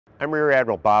I'm Rear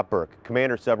Admiral Bob Burke,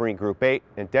 Commander Submarine Group 8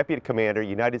 and Deputy Commander,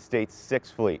 United States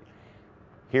 6th Fleet,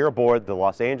 here aboard the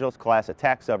Los Angeles-class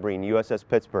attack submarine USS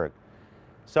Pittsburgh.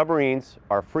 Submarines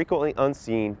are a frequently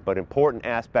unseen but important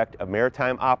aspect of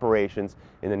maritime operations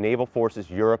in the Naval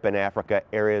Force's Europe and Africa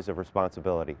areas of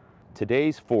responsibility.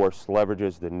 Today's force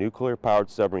leverages the nuclear-powered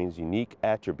submarine's unique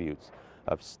attributes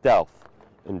of stealth,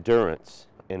 endurance,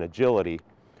 and agility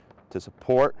to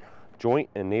support joint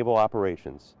and naval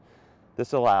operations.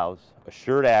 This allows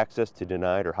assured access to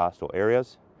denied or hostile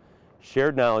areas,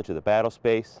 shared knowledge of the battle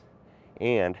space,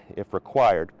 and, if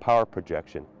required, power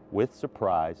projection with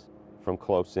surprise from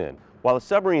close in. While the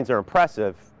submarines are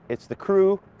impressive, it's the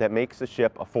crew that makes the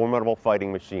ship a formidable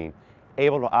fighting machine,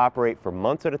 able to operate for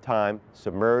months at a time,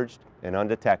 submerged and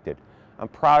undetected. I'm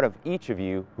proud of each of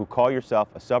you who call yourself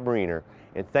a submariner,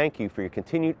 and thank you for your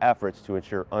continued efforts to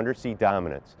ensure undersea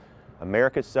dominance.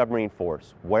 America's submarine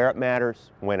force, where it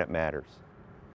matters, when it matters.